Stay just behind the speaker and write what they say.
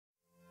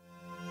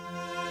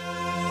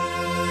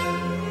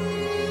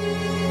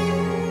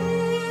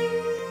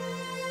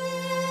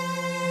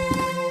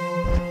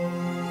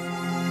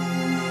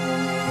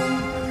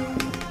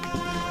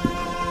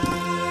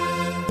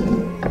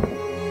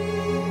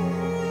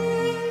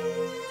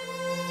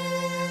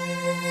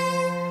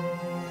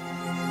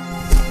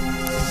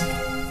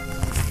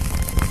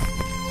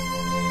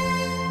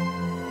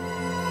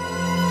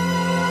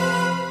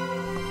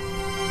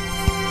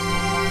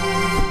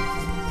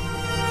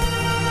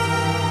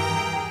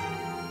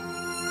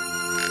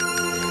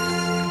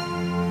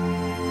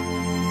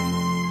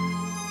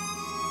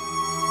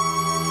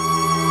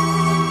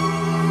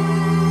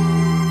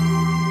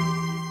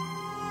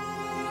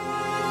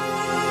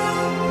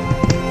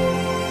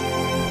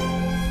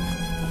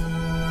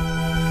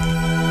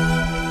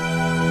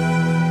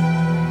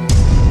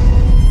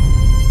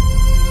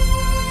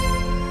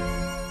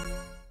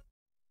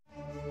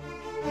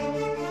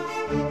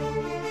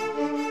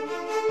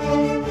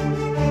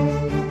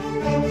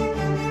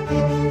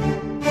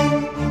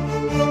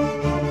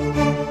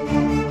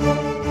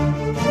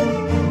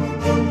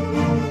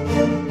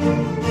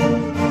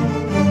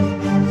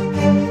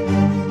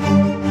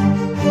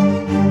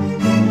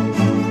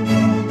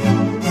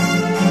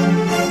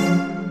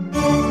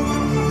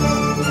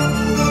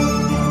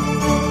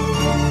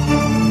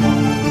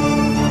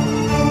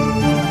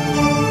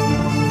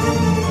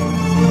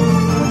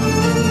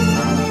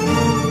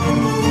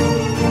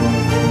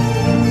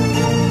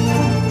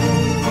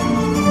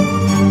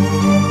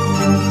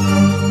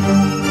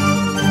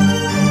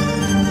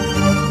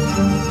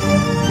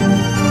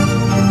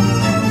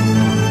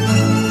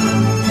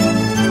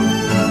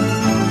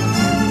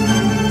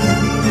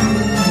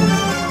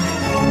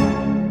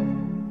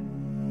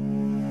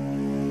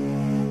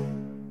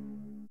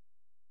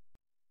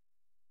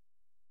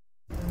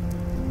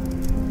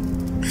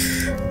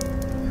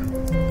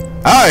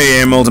I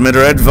am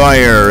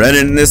UltimateRedFire, and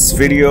in this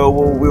video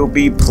we'll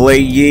be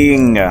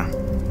playing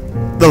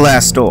The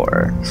Last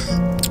Door.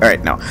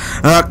 Alright, now,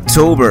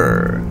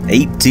 October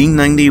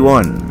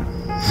 1891.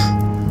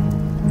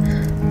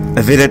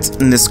 Videt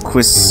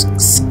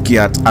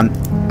Nisquiskiat.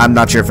 I'm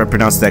not sure if I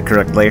pronounced that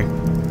correctly.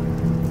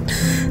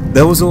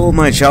 That was all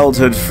my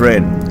childhood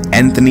friend,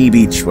 Anthony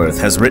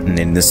Beechworth, has written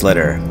in this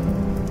letter.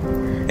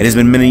 It has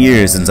been many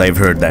years since I've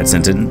heard that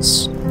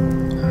sentence.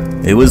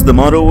 It was the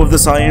motto of the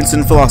science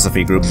and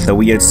philosophy group that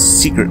we had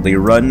secretly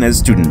run as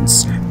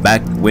students back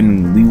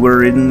when we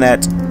were in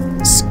that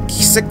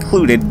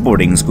secluded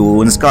boarding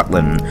school in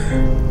Scotland.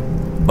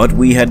 But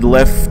we had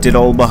left it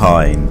all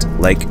behind,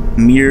 like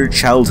mere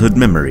childhood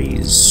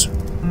memories.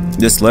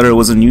 This letter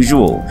was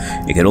unusual.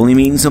 It could only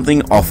mean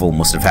something awful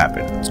must have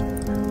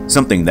happened.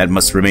 Something that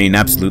must remain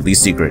absolutely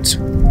secret.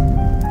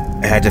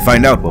 I had to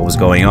find out what was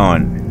going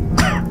on.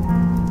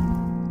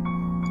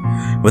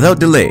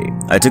 Without delay,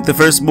 I took the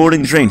first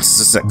morning train to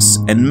Sussex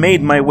and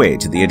made my way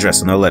to the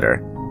address on the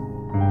letter.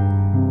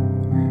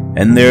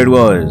 And there it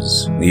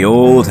was, the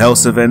old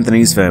house of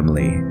Anthony's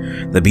family,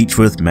 the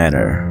Beechworth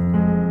Manor.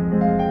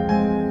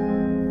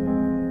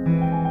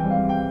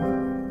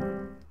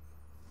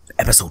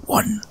 Episode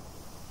 1.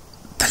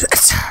 The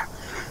letter.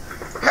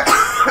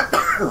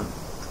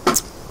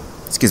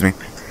 Excuse me.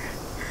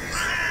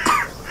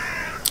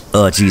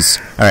 Oh, jeez.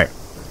 Alright.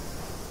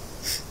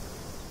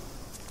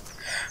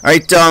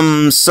 Alright,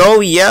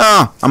 so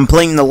yeah, I'm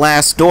playing The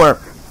Last Door.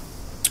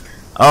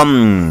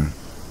 I've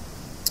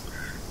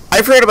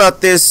heard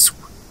about this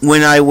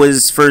when I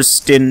was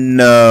first in,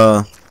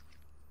 This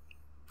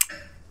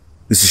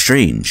is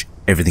strange.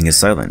 Everything is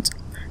silent,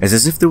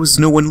 as if there was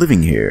no one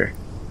living here.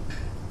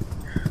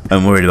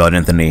 I'm worried about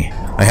Anthony.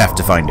 I have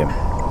to find him.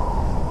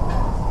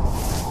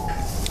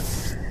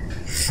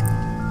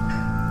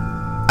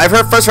 I've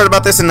first heard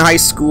about this in high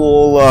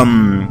school,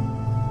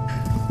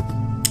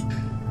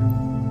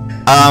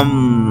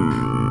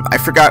 I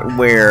forgot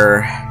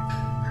where,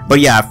 but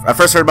yeah, I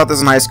first heard about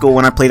this in high school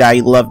when I played it. I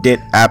loved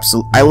it,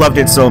 I loved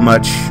it so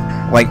much.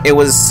 Like, it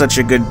was such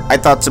a good, I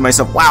thought to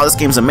myself, wow, this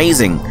game's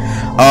amazing.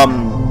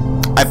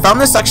 I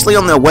found this actually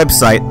on their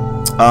website.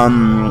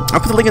 I'll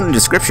put the link in the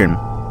description.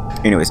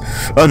 Anyways,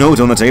 a note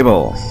on the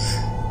table.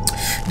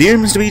 Dear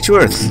Mr.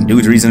 Beechworth,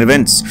 due to recent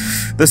events,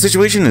 the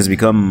situation has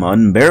become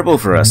unbearable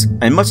for us,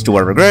 and much to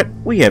our regret,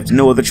 we have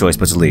no other choice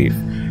but to leave.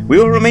 We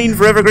will remain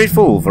forever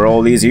grateful for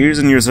all these years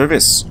in your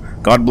service.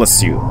 God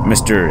bless you,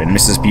 Mr. and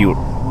Mrs. Brewer.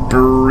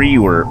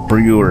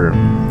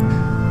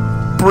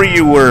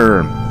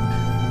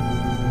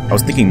 I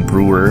was thinking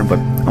brewer, but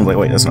I'm like,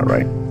 wait, that's not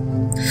right.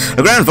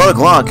 A grandfather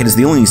clock is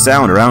the only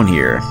sound around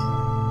here.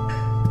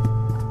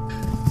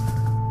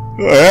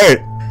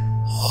 Alright.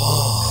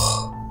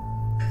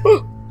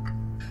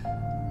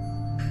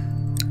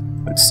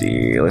 Let's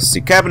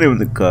see. Cabinet with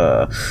the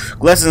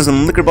glasses and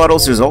some liquor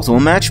bottles. There's also a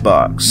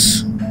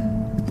matchbox.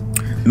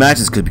 The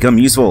matches could become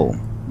useful.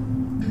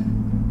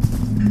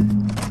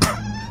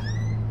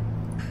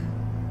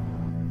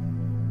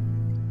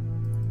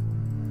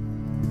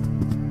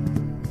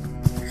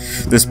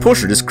 This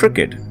portrait is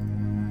crooked.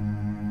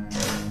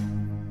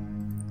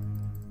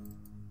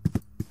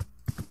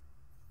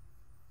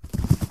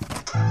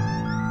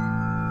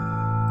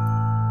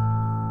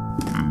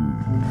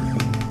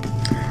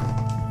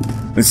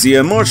 Let's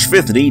see, March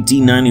 5th,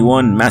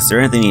 1891, Master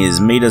Anthony has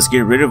made us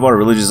get rid of our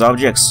religious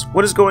objects.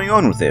 What is going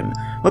on with him?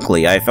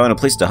 Luckily, I found a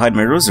place to hide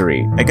my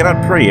rosary. I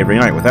cannot pray every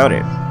night without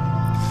it.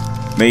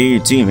 May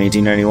 18,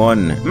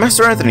 1891,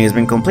 Master Anthony has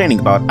been complaining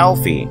about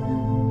Alfie.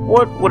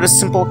 What would a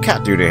simple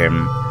cat do to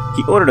him?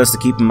 He ordered us to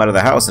keep him out of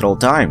the house at all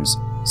times.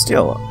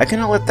 Still, I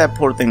cannot let that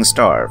poor thing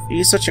starve.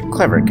 He is such a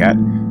clever cat.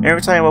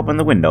 Every time I open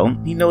the window,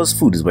 he knows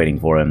food is waiting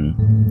for him.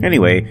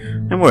 Anyway,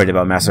 I'm worried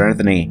about Master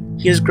Anthony.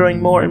 He is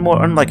growing more and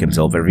more unlike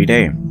himself every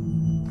day.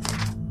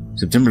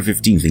 September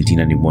 15th,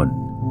 1891.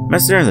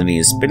 Master Anthony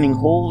is spending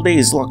whole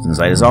days locked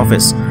inside his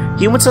office.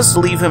 He wants us to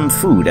leave him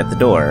food at the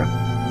door,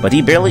 but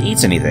he barely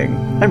eats anything.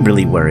 I'm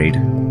really worried.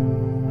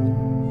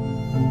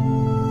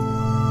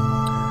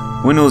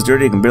 Window's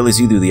dirty, I can barely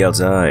see through the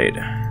outside.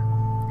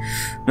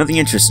 Nothing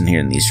interesting here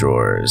in these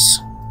drawers.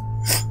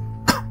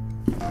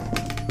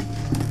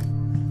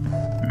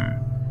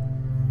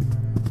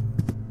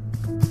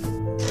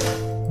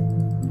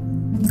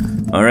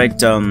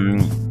 Alright,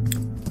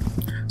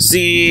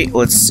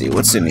 let's see,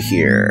 what's in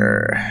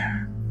here?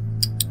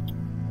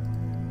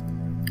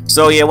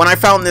 So yeah, when I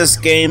found this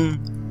game,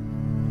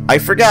 I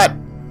forgot,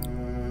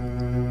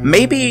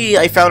 maybe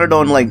I found it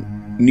on, like,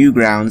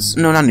 Newgrounds.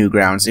 No, not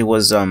Newgrounds, it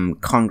was,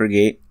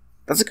 Congregate.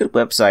 That's a good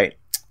website.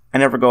 I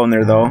never go in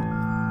there, though.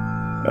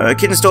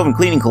 Kitchen stove and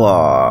cleaning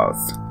cloth.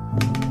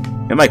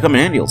 It might come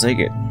in handy, I'll take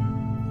it.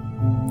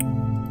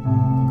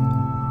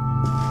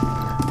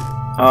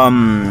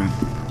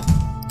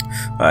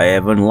 I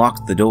have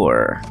unlocked the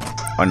door.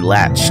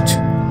 Unlatched.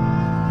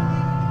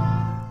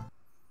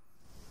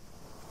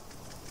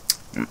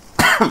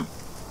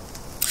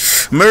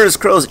 Murderous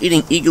crows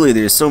eating eagerly.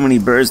 There's so many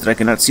birds that I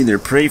cannot see their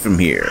prey from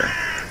here.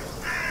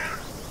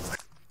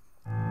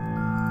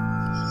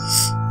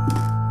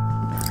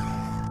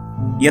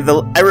 Yeah,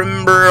 I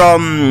remember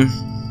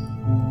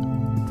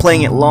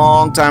playing it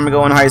long time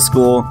ago in high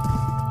school.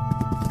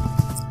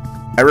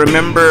 I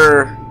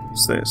remember,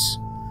 what's this?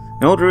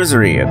 An old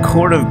rosary, a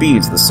cord of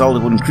beads, the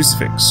solid wooden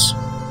crucifix.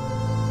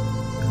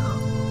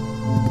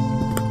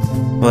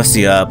 Let's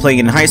see, playing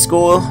in high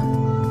school.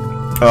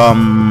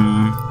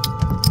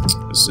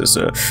 This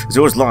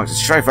door's locked.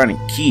 Let's try finding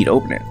a key to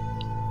open it.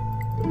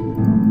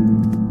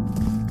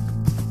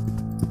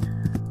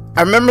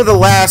 I remember the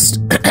last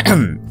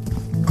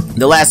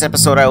the last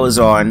episode I was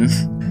on,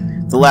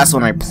 the last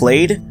one I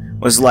played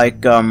was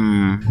like I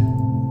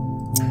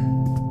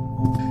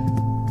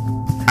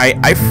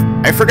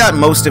forgot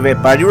most of it,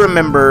 but I do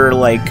remember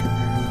like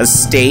a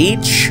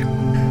stage,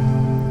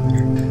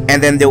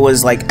 and then there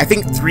was like I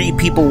think 3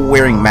 people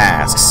wearing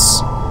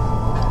masks.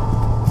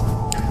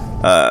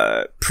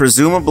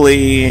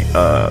 Presumably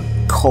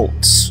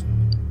cults.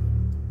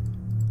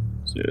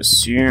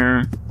 This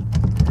here.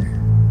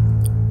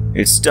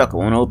 It's stuck, it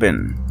won't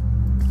open.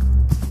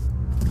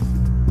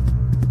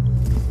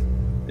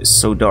 It's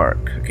so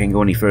dark, I can't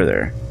go any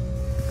further.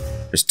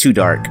 It's too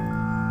dark.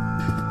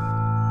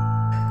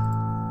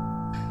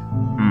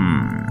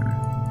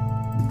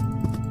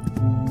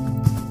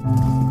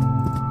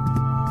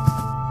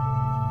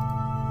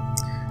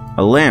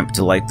 A lamp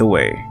to light the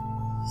way.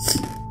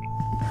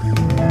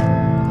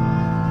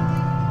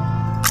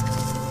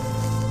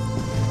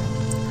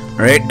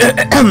 Alright,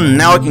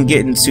 now I can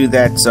get into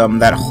that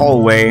that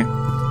hallway.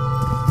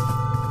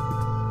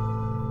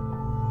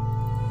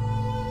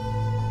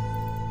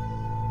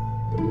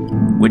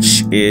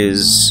 Which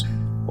is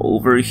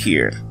over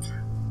here.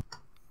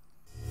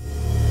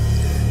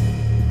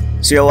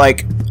 So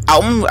like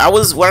I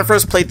was when I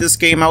first played this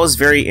game, I was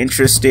very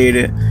interested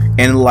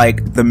in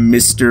like the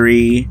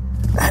mystery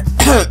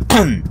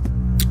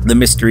the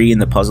mystery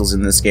and the puzzles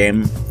in this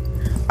game.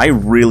 I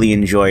really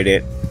enjoyed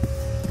it.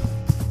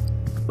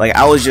 Like,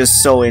 I was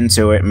just so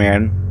into it,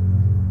 man.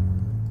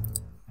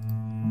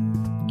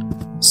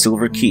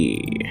 Silver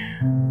key.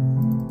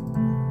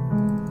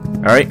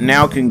 Alright,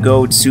 now can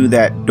go to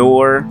that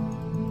door.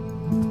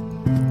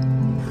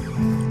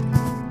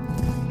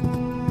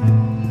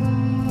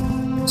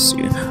 Let's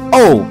see.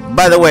 Oh,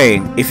 by the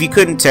way, if you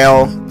couldn't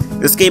tell,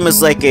 this game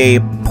is like a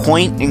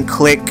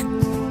point-and-click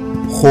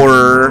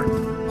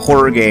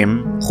horror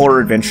game.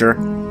 Horror adventure.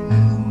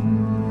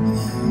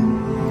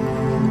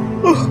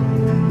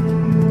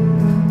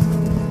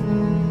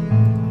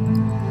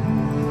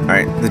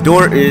 Alright, the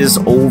door is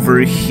over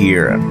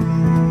here.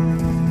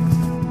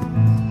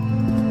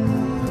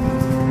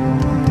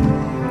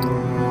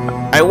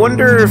 I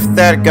wonder if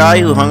that guy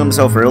who hung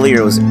himself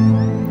earlier was...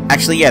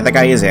 Actually, yeah, that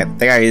guy is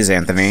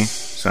Anthony.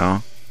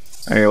 So,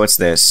 alright, what's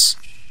this?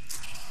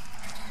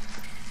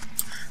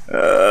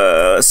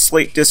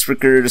 Slate disc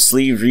record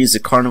sleeve reads the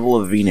Carnival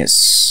of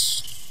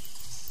Venus.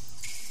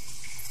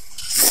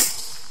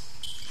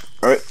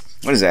 Alright,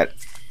 what is that?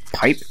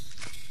 Pipe?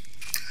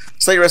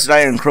 Slate rusted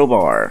iron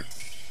crowbar.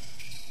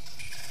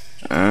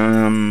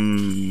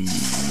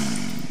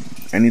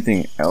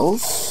 Anything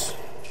else?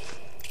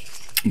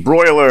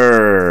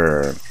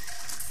 Broiler!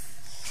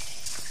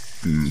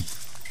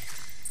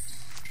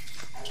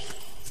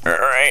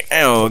 Alright,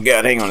 oh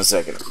god, hang on a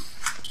second.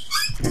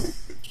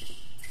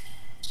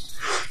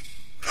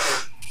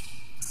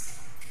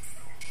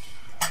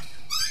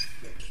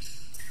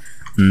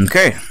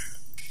 Okay.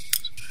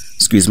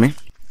 Excuse me.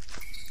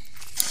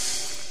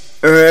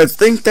 I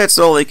think that's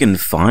all I can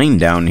find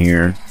down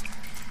here.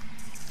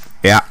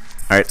 Yeah.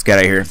 Alright, let's get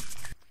out of here.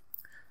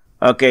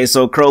 Okay,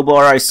 so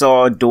crowbar, I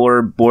saw a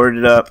door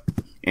boarded up.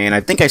 And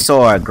I think I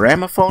saw a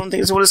gramophone, I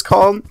think is what it's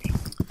called.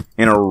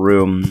 In a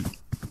room.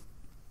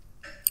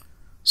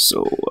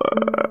 So,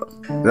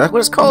 is that what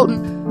it's called?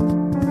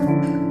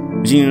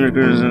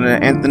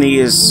 Anthony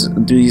is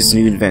do these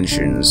new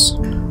inventions.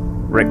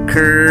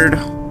 Record.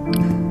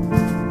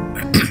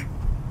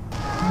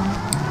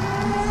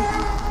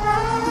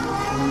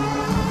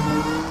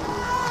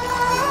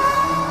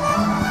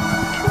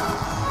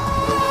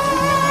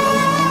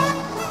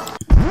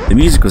 The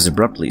music was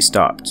abruptly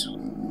stopped.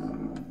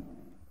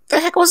 The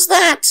heck was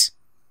that?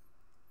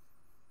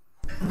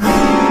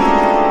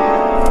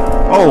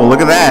 Oh,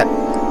 look at that!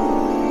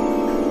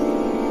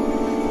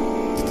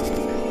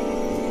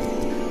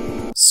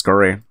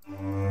 Scurry.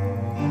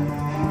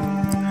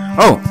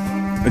 Oh,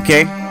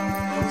 okay.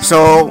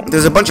 So,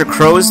 there's a bunch of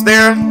crows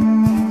there.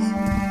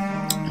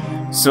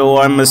 So,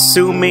 I'm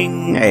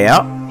assuming...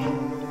 Yeah.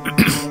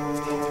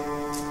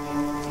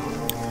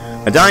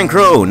 A dying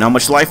crow, not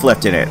much life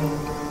left in it.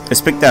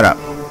 Let's pick that up.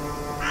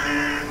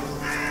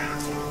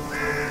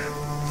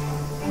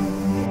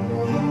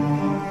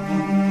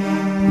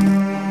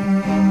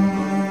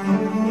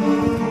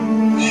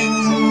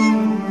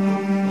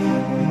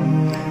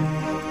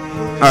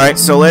 Alright,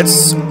 so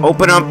let's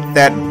open up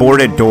that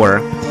boarded door.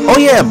 Oh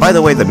yeah, by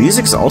the way, the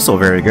music's also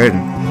very good.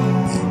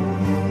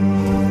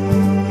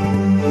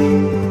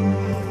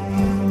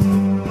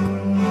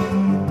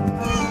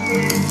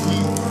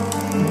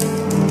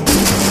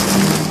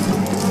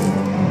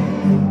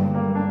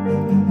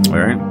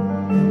 Alright.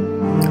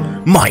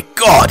 My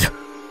god!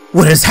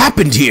 What has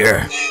happened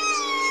here?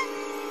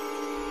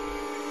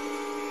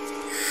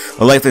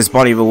 A lifeless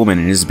body of a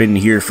woman has been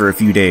here for a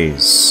few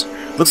days.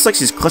 Looks like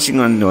she's clutching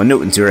onto a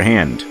note into her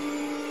hand.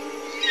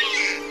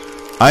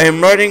 I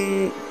am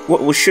writing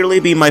what will surely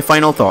be my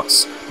final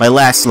thoughts, my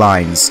last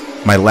lines,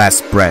 my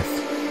last breath.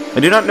 I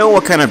do not know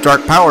what kind of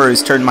dark power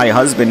has turned my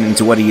husband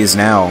into what he is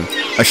now,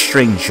 a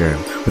stranger,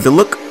 with a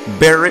look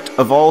bereft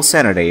of all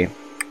sanity,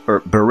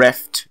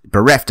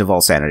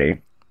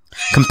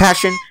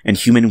 compassion and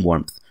human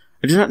warmth.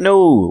 I do not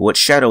know what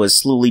shadow has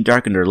slowly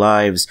darkened our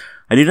lives.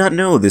 I do not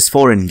know this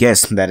foreign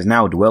guest that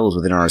now dwells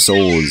within our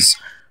souls.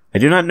 I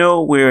do not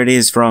know where it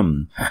is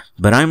from,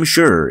 but I am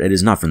sure it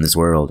is not from this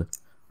world.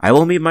 I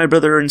will meet my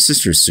brothers and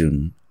sisters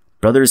soon.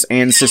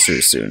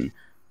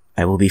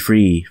 I will be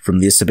free from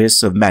this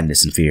abyss of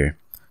madness and fear.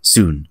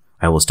 Soon,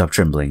 I will stop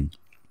trembling.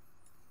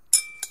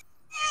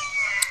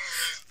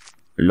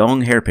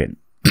 Long hairpin.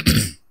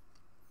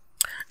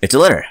 It's a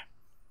letter.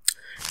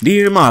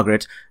 Dear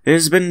Margaret, it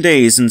has been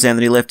days since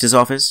Anthony left his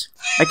office.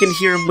 I can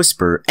hear him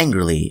whisper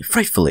angrily,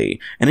 frightfully,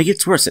 and it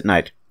gets worse at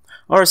night.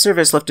 Our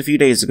service left a few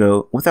days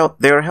ago. Without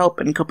their help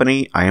and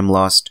company, I am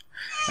lost.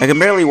 I can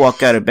barely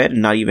walk out of bed,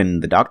 and not even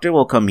the doctor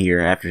will come here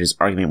after his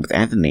argument with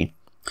Anthony.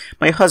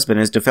 My husband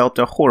has developed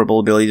a horrible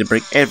ability to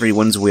break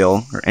anyone's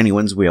will.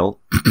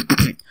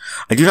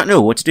 I do not know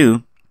what to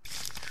do.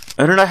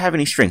 I do not have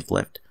any strength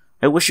left.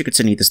 I wish you could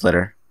send me this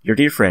letter. Your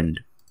dear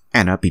friend,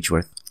 Anna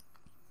Beechworth.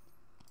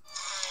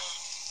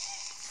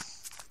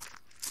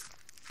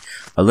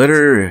 A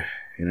letter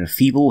in a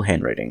feeble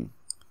handwriting.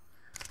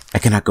 I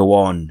cannot go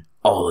on.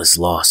 All is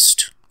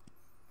lost.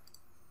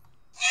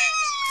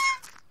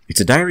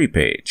 It's a diary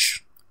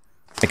page.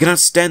 I cannot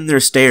stand their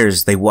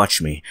stares. They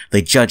watch me.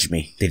 They judge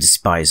me. They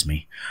despise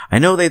me. I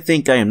know they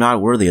think I am not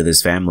worthy of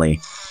this family.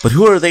 But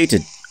who are they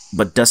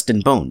but dust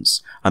and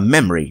bones? A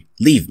memory.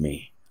 Leave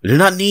me. I do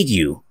not need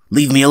you.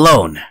 Leave me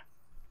alone.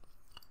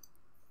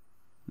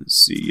 Let's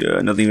see.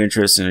 Nothing of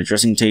interest in a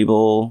dressing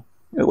table.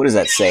 What does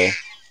that say?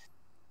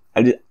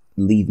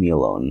 Leave me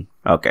alone.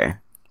 Okay.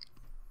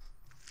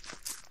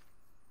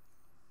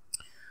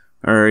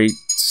 Alright.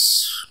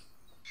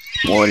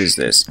 What is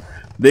this?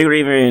 Big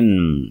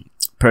Raven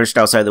perched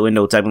outside the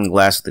window, tapping the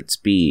glass with its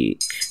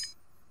beak.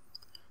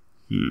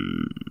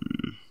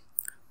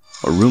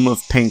 A room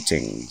of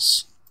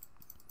paintings.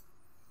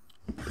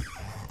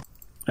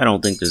 I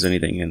don't think there's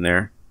anything in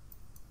there.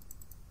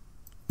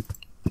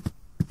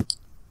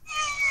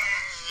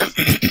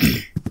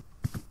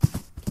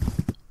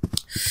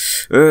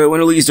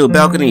 Window leads to a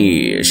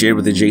balcony shared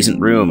with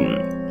adjacent room.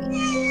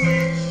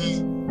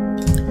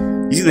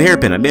 Using the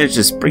hairpin, I managed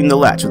to spring the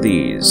latch with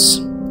ease.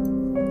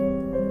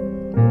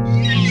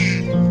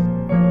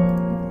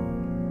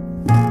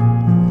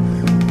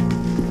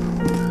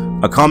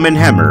 A common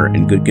hammer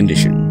in good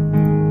condition.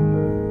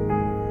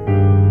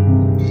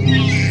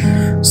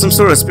 Some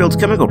sort of spilled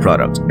chemical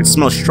product. It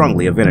smells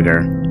strongly of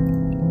vinegar.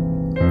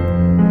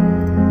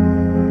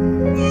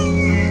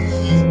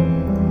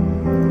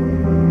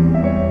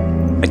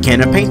 A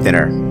can of paint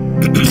thinner.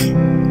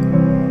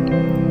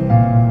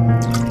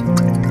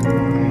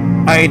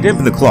 I dip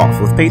the cloth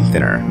with paint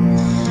thinner.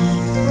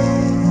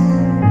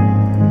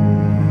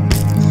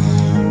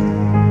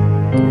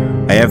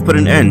 I have put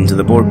an end to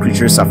the bored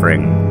creature's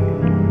suffering.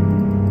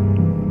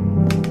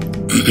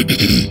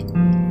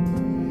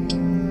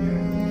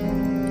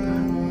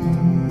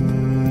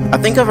 I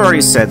think I've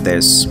already said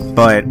this,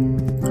 but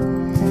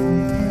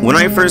when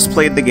I first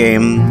played the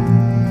game,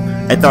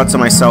 I thought to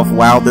myself,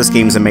 wow, this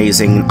game's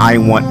amazing, I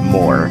want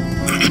more.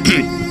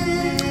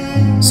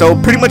 So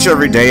pretty much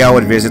every day I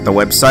would visit the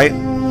website,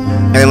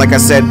 and like I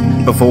said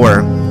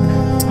before,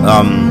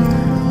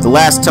 the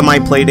last time I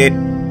played it,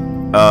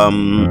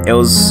 it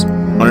was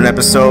on an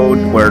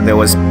episode where there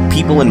was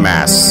people in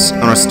masks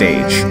on a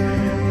stage.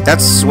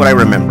 That's what I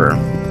remember.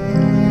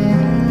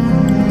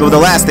 Well, the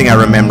last thing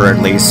I remember,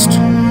 at least.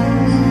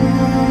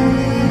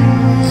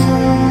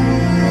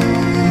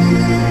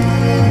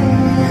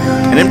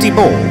 An empty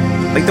bowl,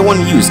 like the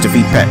one used to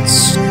feed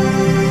pets.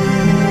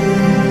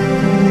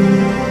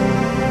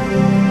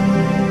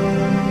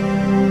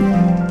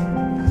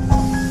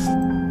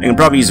 I can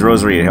probably use the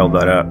rosary to help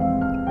that up.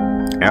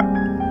 Yep.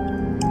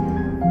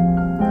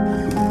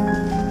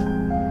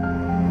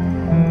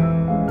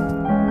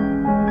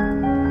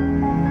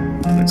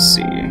 Let's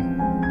see.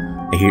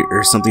 I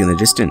hear something in the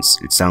distance.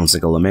 It sounds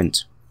like a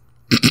lament.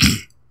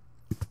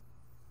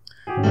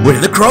 Where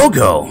did the crow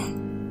go?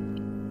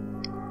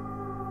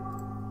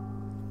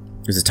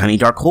 There's a tiny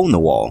dark hole in the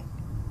wall.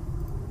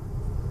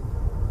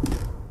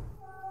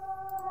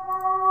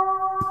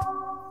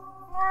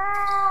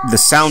 The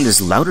sound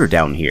is louder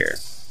down here.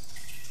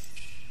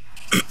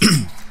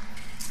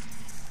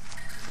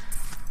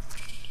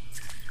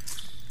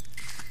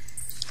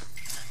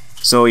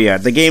 So yeah,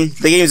 the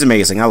game's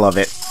amazing. I love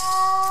it.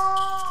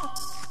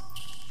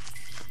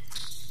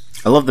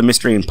 I love the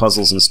mystery and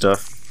puzzles and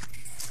stuff.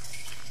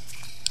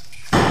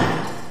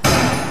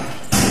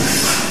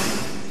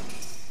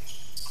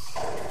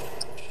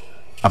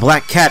 A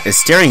black cat is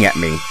staring at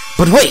me.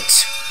 But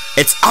wait!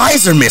 Its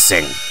eyes are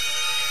missing!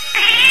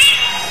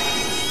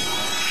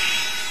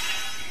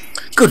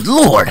 Good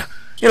lord!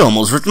 It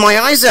almost ripped my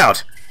eyes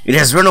out! It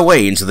has run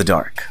away into the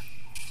dark.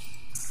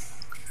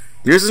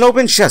 There's an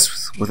open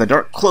chest with a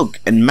dark cloak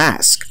and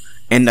mask,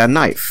 and a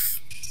knife.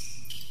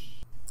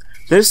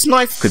 This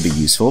knife could be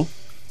useful.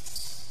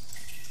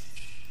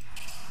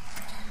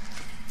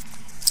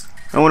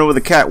 I wonder where the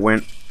cat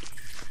went.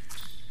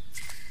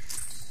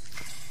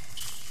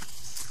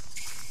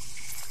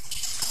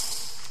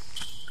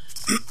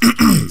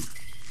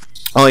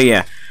 Oh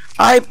yeah,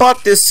 I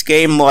bought this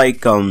game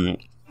like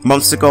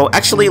months ago,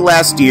 actually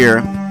last year,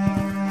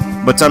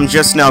 but I'm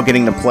just now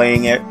getting to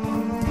playing it.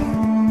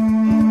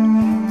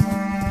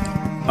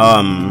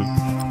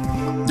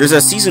 There's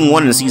a Season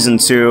 1 and Season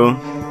 2.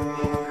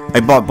 I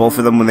bought both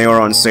of them when they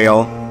were on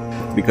sale,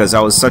 because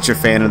I was such a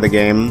fan of the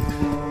game.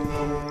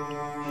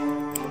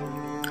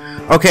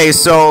 Okay,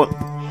 so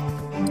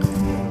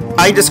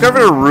I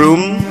discovered a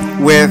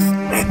room with...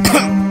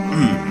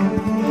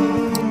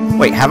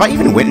 Wait, have I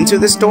even went into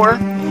this door?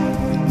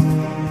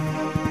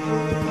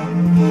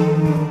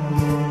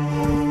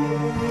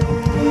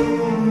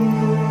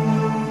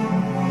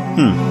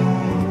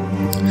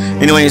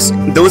 Anyways,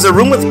 there was a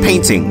room with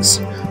paintings.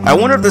 I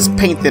wonder if this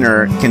paint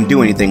thinner can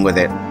do anything with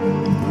it.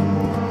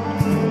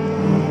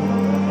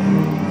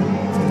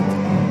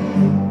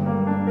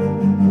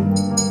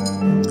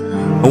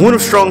 A woman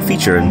of strong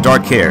feature and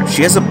dark hair.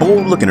 She has a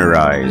bold look in her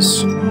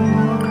eyes.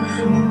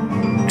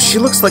 She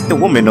looks like the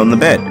woman on the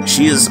bed.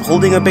 She is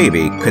holding a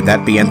baby. Could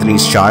that be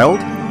Anthony's child?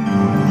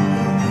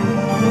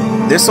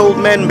 This old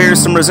man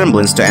bears some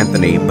resemblance to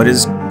Anthony, but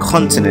his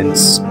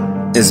countenance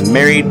is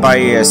marred by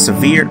a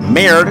severe,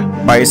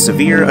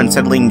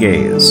 unsettling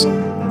gaze.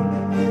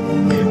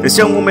 This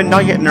young woman,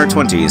 not yet in her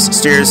 20s,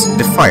 stares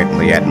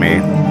defiantly at me.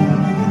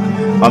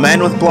 A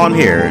man with blonde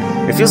hair.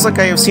 It feels like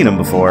I have seen him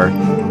before.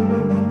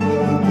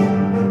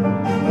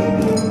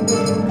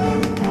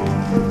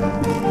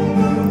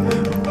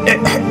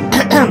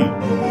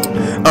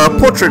 A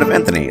portrait of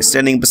Anthony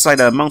standing beside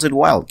a mounted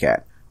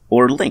wildcat,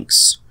 or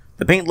lynx.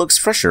 The paint looks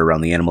fresher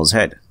around the animal's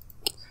head.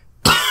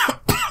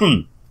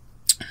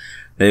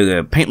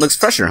 The paint looks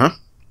fresher, huh?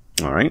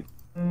 Alright.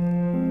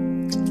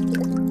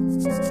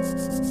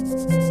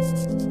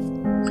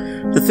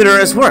 The thinner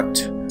has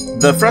worked.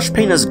 The fresh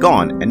paint is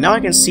gone, and now I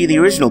can see the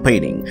original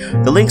painting.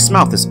 The lynx's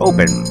mouth is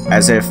open,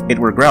 as if it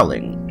were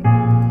growling.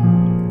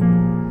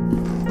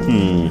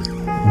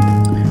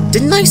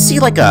 Didn't I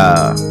see like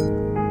a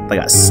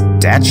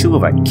statue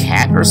of a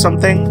cat or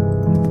something?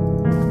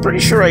 Pretty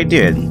sure I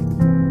did.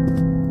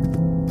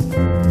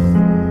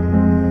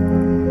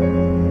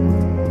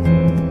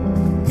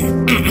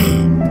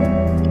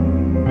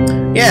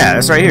 Yeah,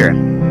 that's right here.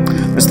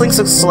 This lynx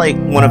looks like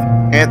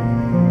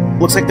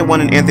the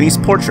one in Anthony's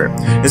portrait.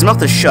 His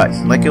mouth is shut,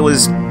 like it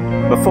was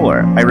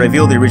before I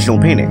revealed the original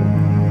painting.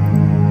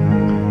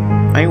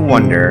 I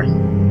wonder...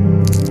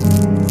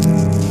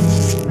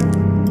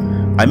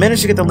 I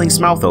managed to get the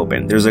lynx's mouth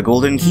open. There's a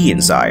golden key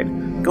inside.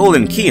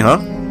 Golden key, huh?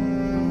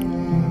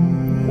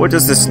 Where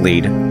does this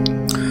lead?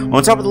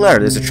 On top of the ladder,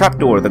 there's a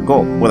trapdoor with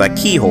a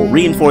keyhole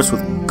reinforced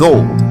with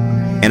gold.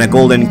 And a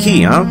golden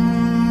key, huh?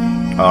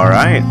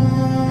 Alright.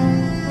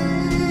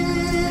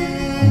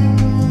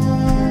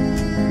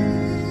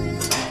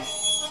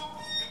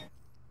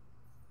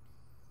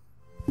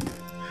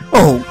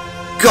 Oh,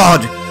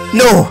 God!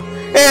 No!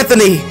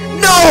 Anthony!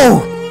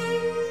 No!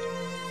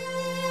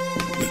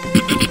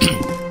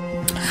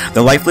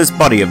 The lifeless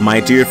body of my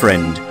dear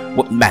friend.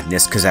 What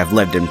madness could have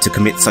led him to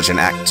commit such an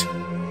act?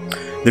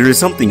 There is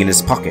something in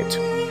his pocket.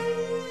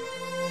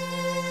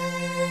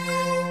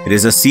 It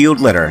is a sealed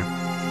letter.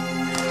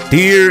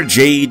 Dear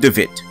J.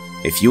 DeVitt,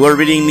 if you are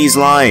reading these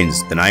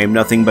lines, then I am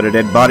nothing but a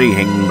dead body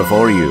hanging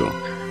before you.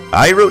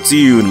 I wrote to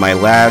you in my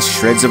last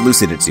shreds of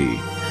lucidity.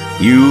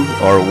 You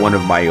are one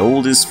of my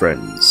oldest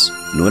friends.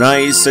 And when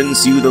I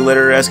sent you the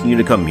letter asking you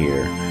to come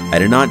here, I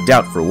did not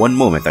doubt for one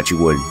moment that you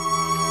would.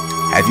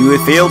 Had you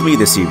failed me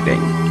this evening,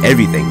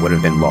 everything would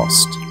have been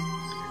lost.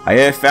 I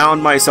have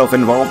found myself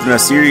involved in a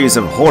series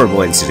of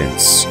horrible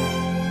incidents.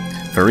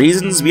 For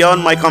reasons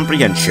beyond my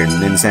comprehension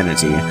and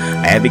insanity,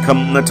 I have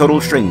become a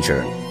total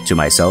stranger to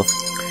myself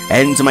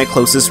and to my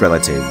closest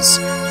relatives,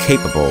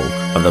 capable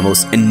of the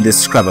most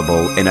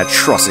indescribable and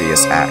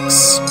atrocious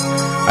acts.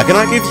 I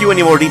cannot give you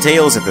any more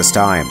details at this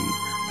time.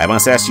 I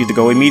must ask you to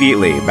go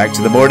immediately back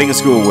to the boarding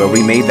school where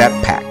we made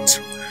that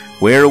pact,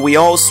 where we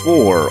all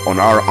swore on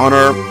our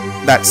honor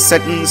that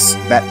sentence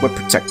that would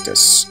protect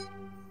us.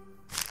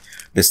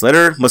 This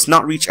letter must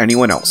not reach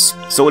anyone else,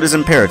 so it is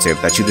imperative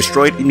that you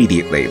destroy it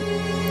immediately.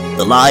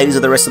 The lives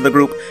of the rest of the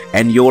group,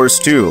 and yours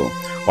too,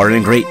 are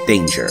in great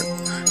danger.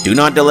 Do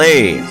not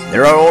delay. They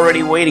are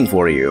already waiting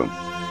for you.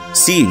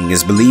 Seeing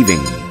is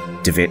believing,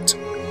 DeVitt.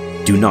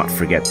 Do not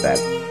forget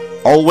that.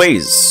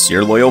 Always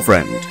your loyal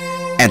friend,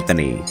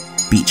 Anthony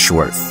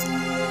Beechworth.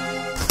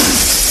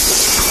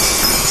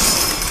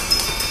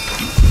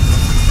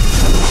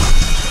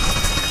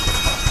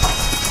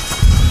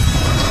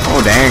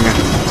 Oh, dang.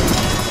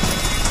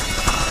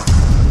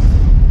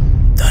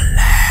 The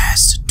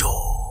last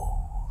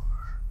door.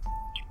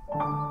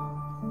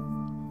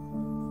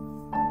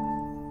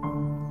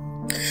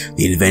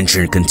 The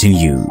adventure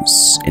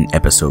continues in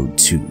episode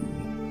 2.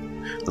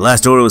 The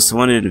last order was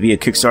funded via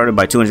Kickstarter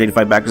by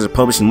 285 backers and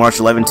published in March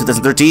 11,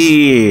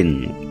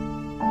 2013.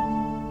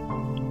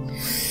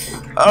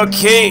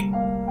 Okay.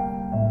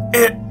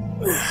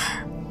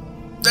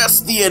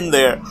 That's the end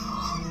there.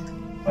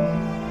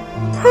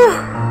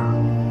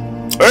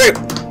 Alright.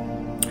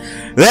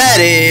 That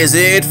is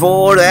it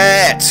for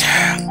that.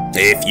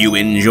 If you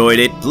enjoyed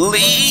it,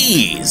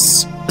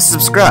 please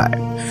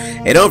subscribe.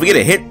 And don't forget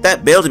to hit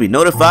that bell to be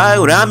notified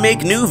when I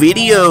make new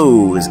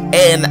videos.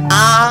 And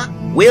I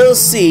will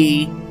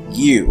see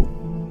you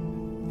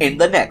in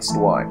the next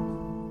one.